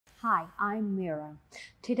Hi, I'm Mira.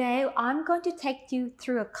 Today, I'm going to take you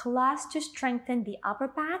through a class to strengthen the upper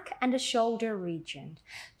back and the shoulder region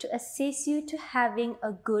to assist you to having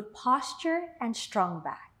a good posture and strong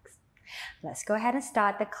backs. Let's go ahead and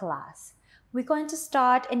start the class. We're going to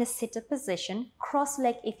start in a sit-up position,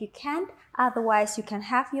 cross-leg if you can, otherwise you can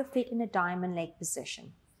have your feet in a diamond leg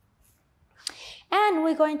position. And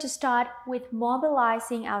we're going to start with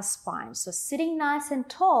mobilizing our spine. So sitting nice and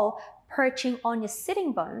tall, perching on your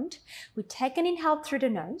sitting bone, we take an inhale through the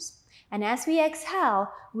nose. And as we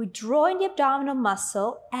exhale, we draw in the abdominal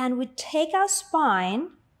muscle and we take our spine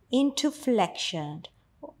into flexion,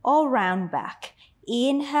 all round back.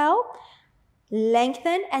 Inhale,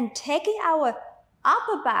 lengthen and taking our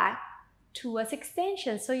upper back towards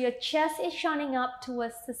extension. So your chest is shining up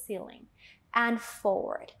towards the ceiling and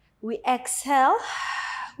forward. We exhale,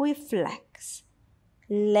 we flex.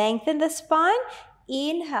 Lengthen the spine,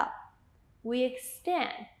 inhale. We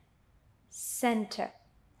extend, center.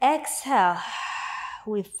 Exhale,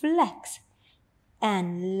 we flex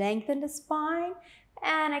and lengthen the spine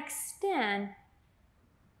and extend.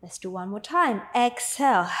 Let's do one more time.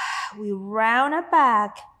 Exhale, we round our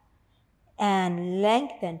back and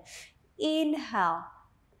lengthen. Inhale,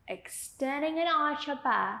 extending and arch our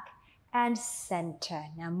back and center.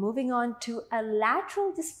 Now moving on to a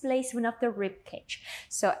lateral displacement of the rib cage.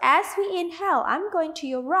 So as we inhale, I'm going to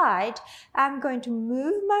your right. I'm going to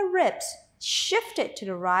move my ribs, shift it to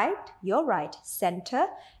the right, your right, center,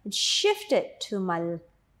 and shift it to my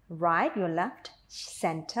right, your left,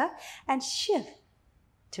 center, and shift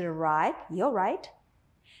to the right, your right,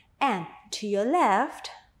 and to your left,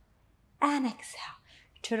 and exhale.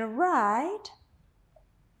 To the right,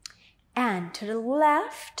 and to the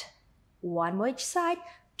left. One more each side,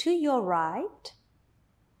 to your right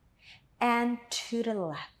and to the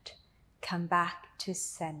left. Come back to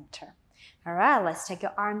center. All right, let's take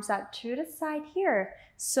your arms out to the side here.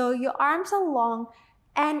 So your arms are long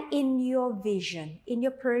and in your vision, in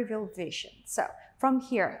your peripheral vision. So from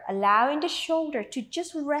here, allowing the shoulder to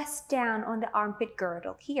just rest down on the armpit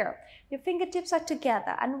girdle here. Your fingertips are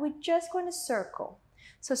together and we're just going to circle.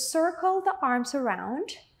 So circle the arms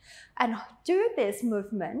around. And do this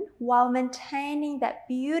movement while maintaining that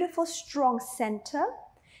beautiful strong center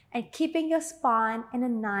and keeping your spine in a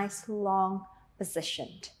nice long position.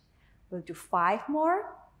 We'll do 5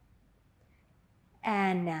 more.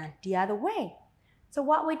 And now the other way. So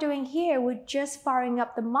what we're doing here, we're just firing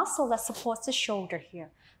up the muscle that supports the shoulder here.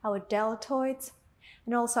 Our deltoids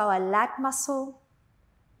and also our lat muscle.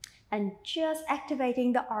 And just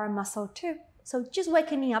activating the arm muscle too. So just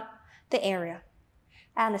waking up the area.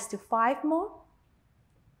 And let's do 5 more.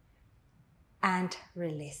 And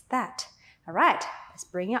release that. All right, let's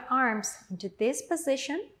bring your arms into this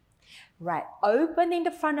position. Right, opening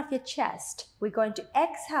the front of your chest. We're going to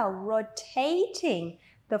exhale, rotating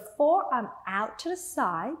the forearm out to the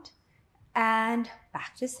side and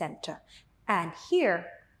back to center. And here,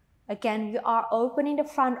 again, we are opening the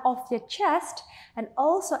front of your chest and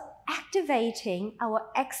also activating our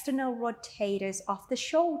external rotators of the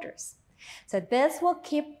shoulders. So this will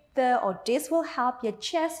this will help your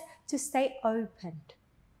chest to stay opened.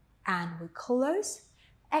 And we close,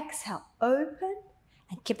 exhale, open,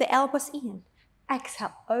 and keep the elbows in.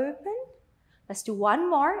 Exhale, open. Let's do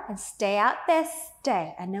one more and stay out there,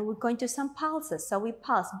 stay. And then we're going to do some pulses. So we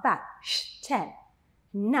pulse back, 10,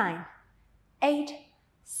 9, 8,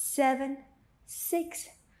 7, 6,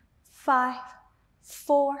 5,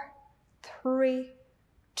 4, 3,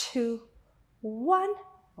 2, 1.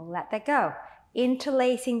 Let that go.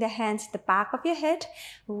 Interlacing the hands to the back of your head,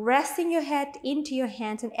 resting your head into your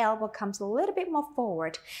hands and elbow comes a little bit more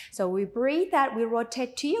forward. So we breathe out, we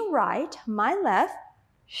rotate to your right, my left.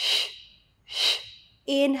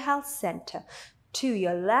 Inhale, center. To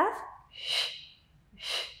your left.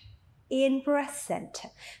 In breath, center.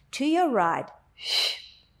 To your right.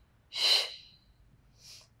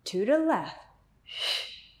 To the left.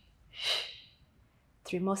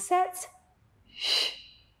 3 more sets.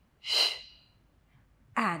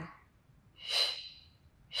 And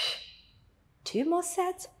 2 more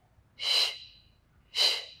sets.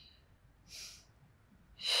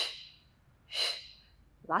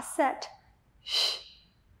 Last set.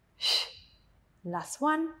 Last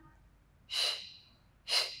one.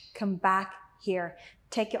 Come back here.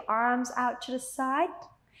 Take your arms out to the side.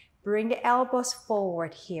 Bring the elbows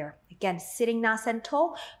forward here. Again, sitting nice and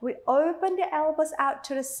tall. We open the elbows out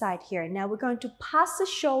to the side here. Now we're going to pass the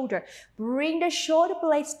shoulder. Bring the shoulder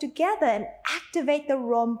blades together and activate the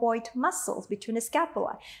rhomboid muscles between the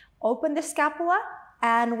scapula. Open the scapula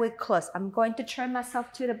and we close. I'm going to turn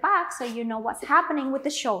myself to the back so you know what's happening with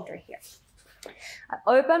the shoulder here. I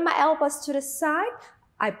open my elbows to the side.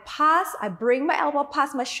 I bring my elbow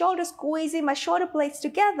past my shoulder, squeezing my shoulder blades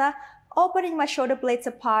together, opening my shoulder blades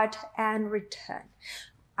apart and return.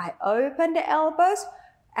 I open the elbows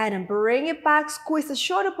and bring it back, squeeze the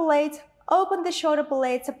shoulder blades, open the shoulder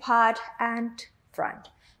blades apart and front.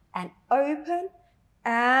 And open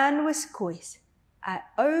and we squeeze. I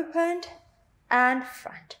opened and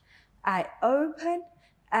front. I open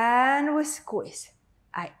and we squeeze.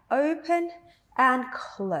 I open and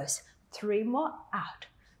close. 3 more out.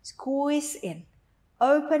 Squeeze in.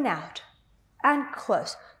 Open out and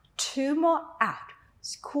close. 2 more out.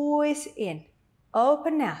 Squeeze in.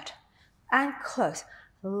 Open out and close.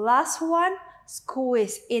 Last one.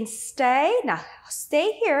 Squeeze in. Stay. Now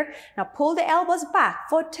stay here. Now pull the elbows back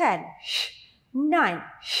for 10, 9,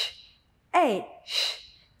 8,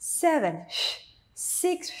 7,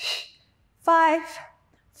 6, 5,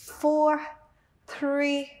 4,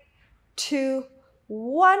 3, 2,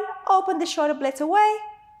 1. Open the shoulder blades away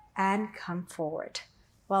and come forward.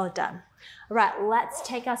 Well done. All right, let's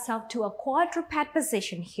take ourselves to a quadruped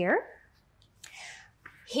position here.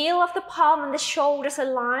 Heel of the palm and the shoulders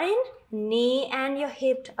aligned. Knee and your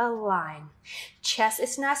hip align. Chest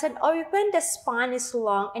is nice and open. The spine is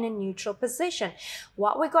long in a neutral position.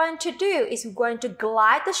 What we're going to do is we're going to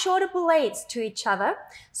glide the shoulder blades to each other.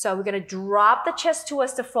 So we're going to drop the chest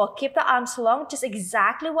towards the floor. Keep the arms long, just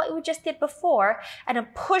exactly what we just did before. And then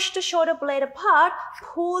push the shoulder blade apart,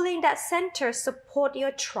 pulling that center, support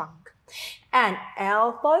your trunk. And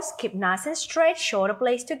elbows, keep nice and straight, shoulder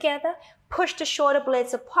blades together. Push the shoulder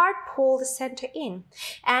blades apart, pull the center in.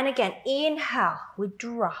 And again, inhale, we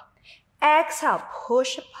drop. Exhale,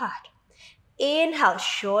 push apart. Inhale,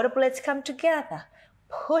 shoulder blades come together.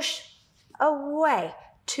 Push away.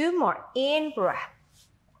 2 more, in breath.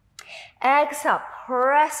 Exhale,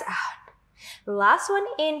 press out. Last one,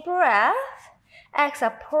 in breath.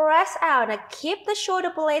 Exhale, press out. Now keep the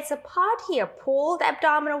shoulder blades apart here. Pull the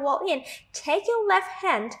abdominal wall in. Take your left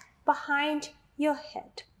hand behind your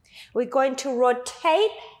head. We're going to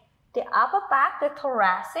rotate the upper back, the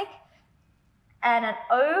thoracic, and then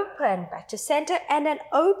open back to center, and then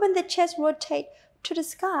open the chest, rotate to the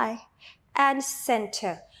sky and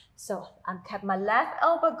center. So I'm kept my left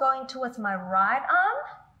elbow going towards my right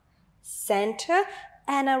arm, center,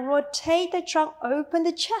 and I rotate the trunk, open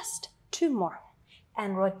the chest. 2 more.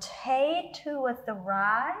 And rotate towards the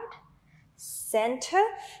right, center,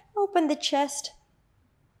 open the chest.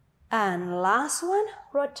 And last one,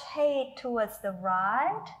 rotate towards the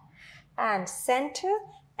right and center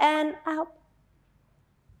and out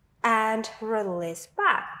and release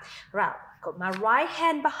back. Right, got my right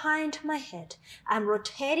hand behind my head. I'm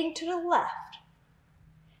rotating to the left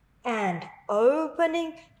and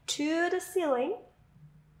opening to the ceiling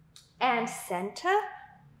and center,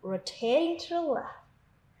 rotating to the left,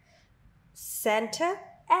 center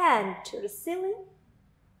and to the ceiling.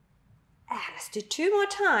 And let's do 2 more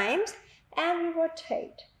times and we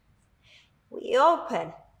rotate. We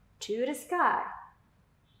open to the sky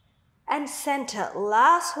and center.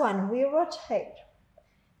 Last one, we rotate.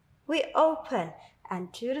 We open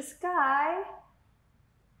and to the sky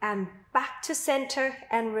and back to center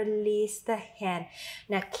and release the hand.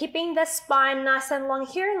 Now keeping the spine nice and long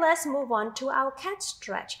here, let's move on to our cat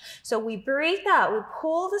stretch. So we breathe out, we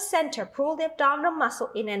pull the center, pull the abdominal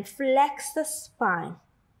muscle in and flex the spine.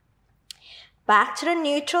 Back to the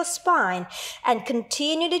neutral spine and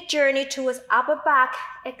continue the journey towards upper back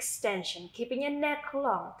extension, keeping your neck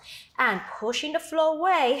long and pushing the floor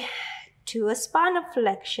away to a spinal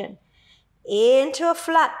flexion, into a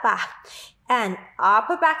flat back and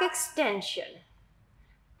upper back extension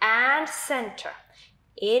and center,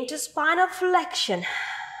 into spinal flexion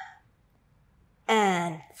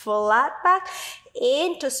and flat back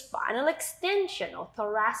into spinal extension or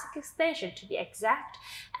thoracic extension to be exact.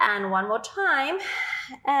 And one more time,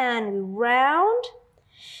 and we round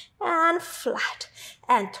and flat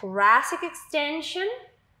and thoracic extension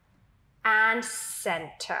and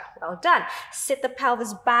center. Well done. Sit the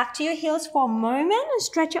pelvis back to your heels for a moment and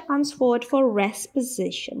stretch your arms forward for rest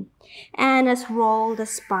position. And let's roll the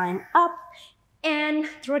spine up and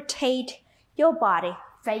rotate your body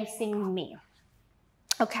facing me.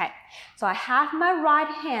 Okay, so I have my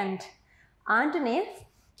right hand underneath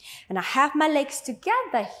and I have my legs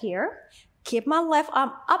together here. Keep my left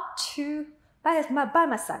arm up to by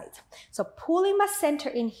my side. So pulling my center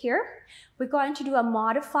in here, we're going to do a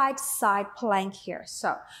modified side plank here.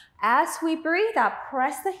 So as we breathe out,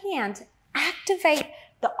 press the hand, activate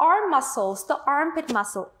the arm muscles, the armpit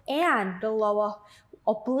muscle, and the lower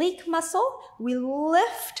oblique muscle. We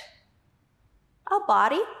lift our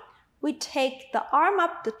body, we take the arm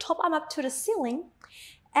up, the top arm up to the ceiling,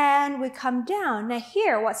 and we come down. Now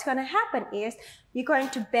here, what's going to happen is you're going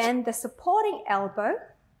to bend the supporting elbow,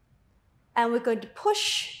 and we're going to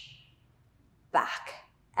push back.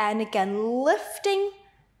 And again, lifting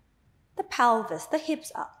the pelvis, the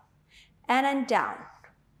hips up, and then down.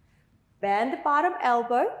 Bend the bottom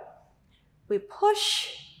elbow, we push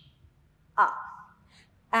up,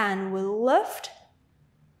 and we lift,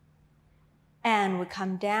 and we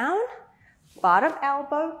come down, bottom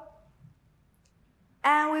elbow,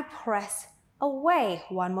 and we press away.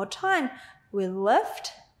 One more time. We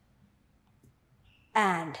lift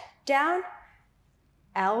and down,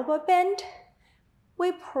 elbow bend,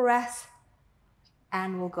 we press,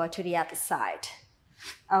 and we'll go to the other side.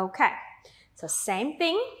 Okay, so same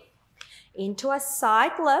thing, into a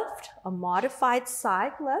side lift, a modified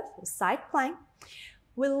side lift, a side plank.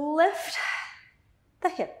 We lift the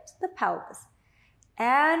hips, the pelvis,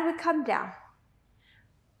 and we come down.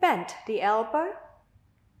 Bend the elbow,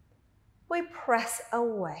 we press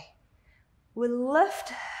away. We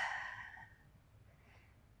lift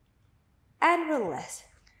and release.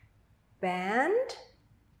 Bend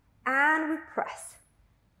and we press.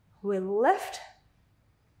 We lift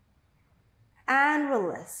and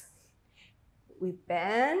release. We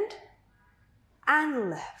bend and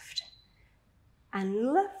lift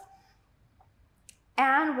and lift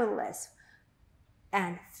and release.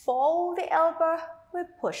 And fold the elbow, we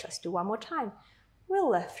push. Let's do one more time. We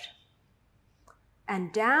lift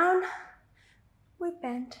and down, we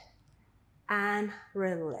bend and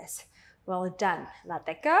release. Well done. Let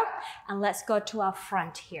that go, and let's go to our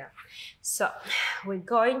front here. So we're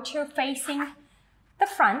going to facing the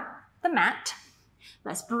front, the mat.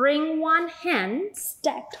 Let's bring one hand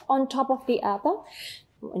stacked on top of the other.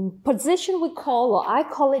 In position we call, or I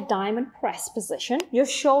call it diamond press position. Your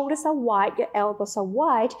shoulders are wide, your elbows are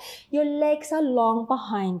wide, your legs are long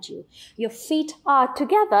behind you. Your feet are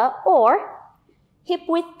together or hip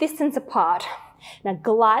width distance apart. Now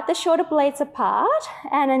glide the shoulder blades apart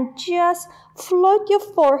and then just float your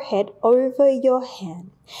forehead over your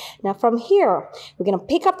hand. Now from here, we're going to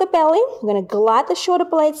pick up the belly, we're going to glide the shoulder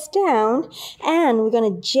blades down, and we're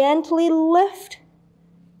going to gently lift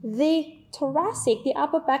the thoracic, the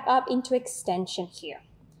upper back up into extension here.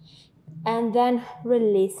 And then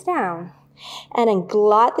release down. And then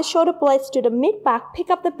glide the shoulder blades to the mid-back, pick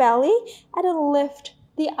up the belly, and then lift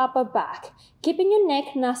the upper back. Keeping your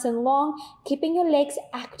neck nice and long, keeping your legs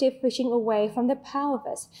active, pushing away from the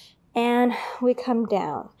pelvis. And we come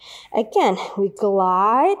down. Again, we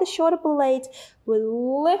glide the shoulder blades, we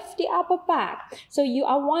lift the upper back. So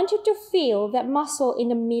I want you to feel that muscle in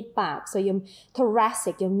the mid-back. So your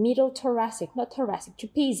thoracic, your middle thoracic, not thoracic,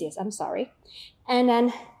 trapezius, I'm sorry. And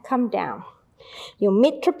then come down. Your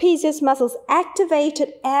mid-trapezius muscles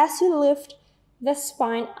activated as you lift the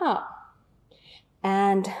spine up.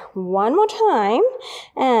 And one more time,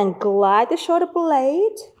 and glide the shoulder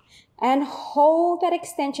blade and hold that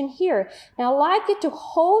extension here. Now, I'd like you to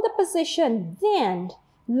hold the position, then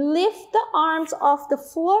lift the arms off the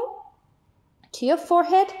floor to your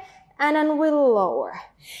forehead, and then we lower.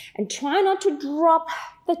 And try not to drop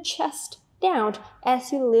the chest down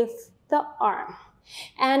as you lift the arm.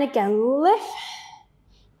 And again, lift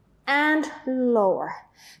and lower.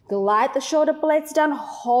 Glide the shoulder blades down,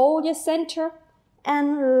 hold your center,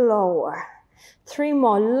 and lower. 3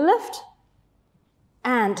 more, lift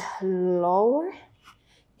and lower.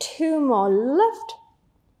 2 more, lift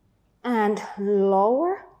and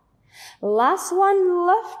lower. Last one,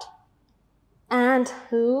 lift and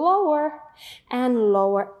lower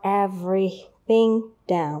everything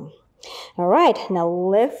down. All right, now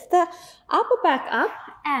lift the upper back up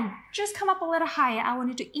and just come up a little higher. I want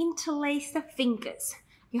you to interlace the fingers,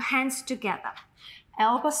 your hands together.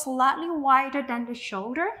 Elbow slightly wider than the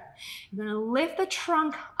shoulder. You're going to lift the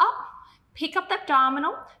trunk up, pick up the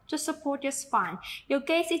abdominal to support your spine. Your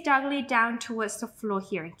gaze is directly down towards the floor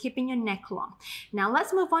here and keeping your neck long. Now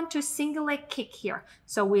let's move on to single leg kick here.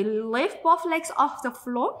 So we lift both legs off the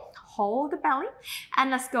floor, hold the belly, and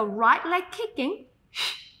let's go right leg kicking,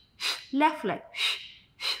 left leg.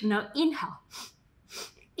 Now inhale,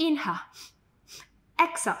 inhale,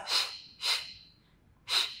 exhale,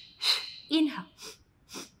 inhale,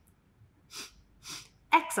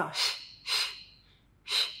 exhale,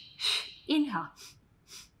 inhale,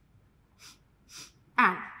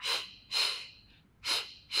 and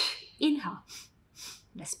inhale.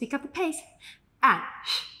 Let's pick up the pace, and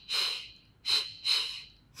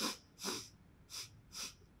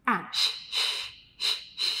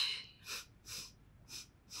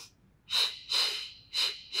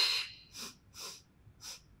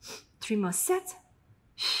 3 more sets,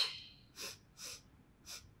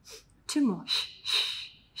 2 more.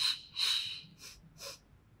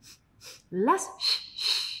 Last.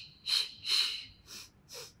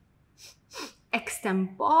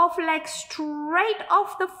 Extend both legs straight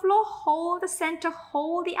off the floor. Hold the center,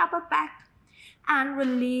 hold the upper back. And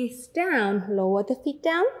release down. Lower the feet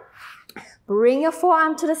down. Bring your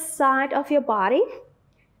forearm to the side of your body,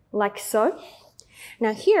 like so.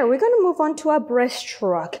 Now here, we're going to move on to our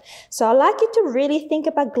breaststroke. So I'd like you to really think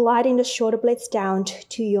about gliding the shoulder blades down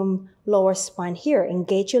to your lower spine here.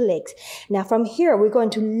 Engage your legs. Now from here, we're going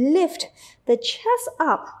to lift the chest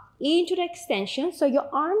up into the extension. So your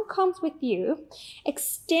arm comes with you.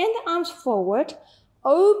 Extend the arms forward.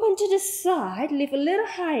 Open to the side. Lift a little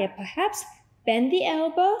higher, perhaps. Bend the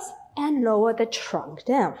elbows and lower the trunk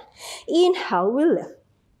down. Inhale, we lift.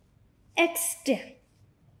 Extend.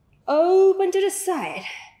 Open to the side.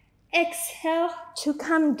 Exhale to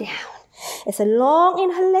come down. It's a long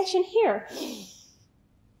inhalation here.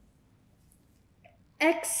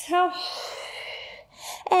 Exhale.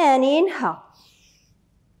 And inhale.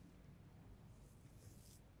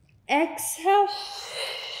 Exhale.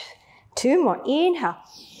 2 more. Inhale.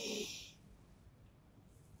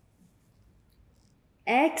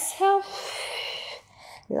 Exhale.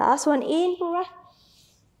 Last one, in breath.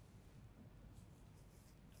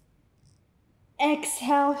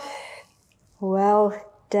 Exhale. Well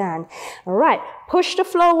done. All right, push the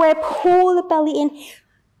floor away, pull the belly in.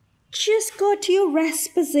 Just go to your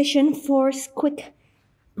rest position for a quick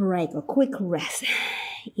break or quick rest.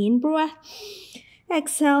 In breath.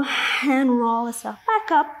 Exhale and roll yourself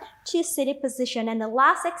back up to seated position. And the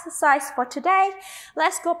last exercise for today,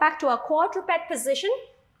 let's go back to our quadruped position.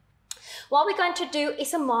 What we're going to do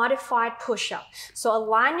is a modified push-up. So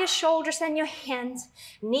align your shoulders and your hands,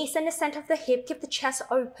 knees in the center of the hip, keep the chest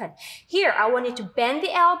open. Here, I want you to bend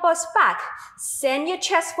the elbows back, send your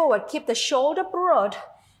chest forward, keep the shoulder broad,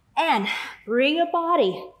 and bring your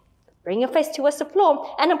face towards the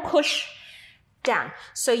floor, and then push down.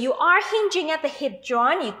 So you are hinging at the hip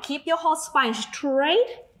joint. You keep your whole spine straight.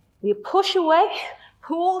 You push away,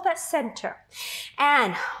 pull that center.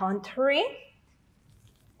 And on 3,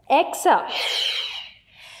 exhale.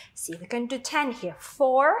 See, we can do 10 here.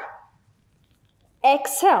 4,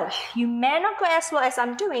 exhale. You may not go as well as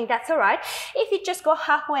I'm doing. That's all right. If you just go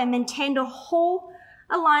halfway and maintain the whole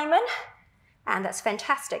alignment, and that's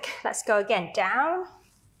fantastic. Let's go again. Down,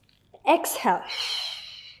 exhale.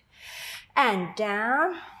 And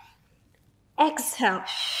down, exhale,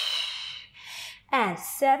 and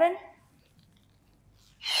 7,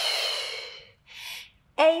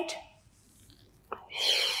 8,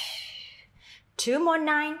 2 more,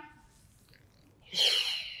 9,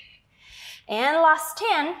 and last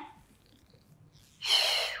 10.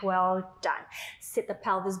 Well done. Sit the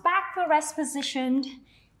pelvis back for rest position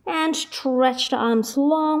and stretch the arms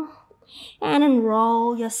long, and then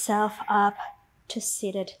roll yourself up to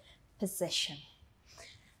seated position.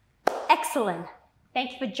 Excellent.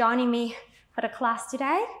 Thank you for joining me for the class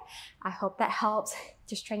today. I hope that helps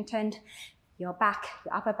to strengthen your back,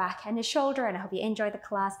 your upper back, and the shoulder. And I hope you enjoy the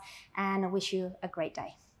class, and I wish you a great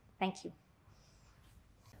day. Thank you.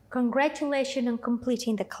 Congratulations on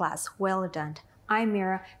completing the class. Well done. I'm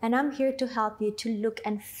Mira, and I'm here to help you to look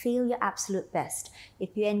and feel your absolute best.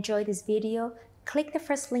 If you enjoyed this video, click the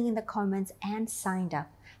first link in the comments and sign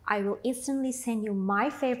up. I will instantly send you my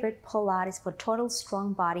favorite Pilates for total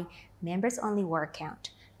strong body members only workout.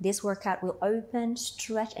 This workout will open,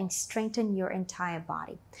 stretch, and strengthen your entire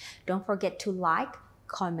body. Don't forget to like,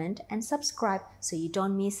 comment, and subscribe so you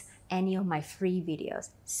don't miss any of my free videos.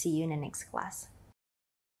 See you in the next class.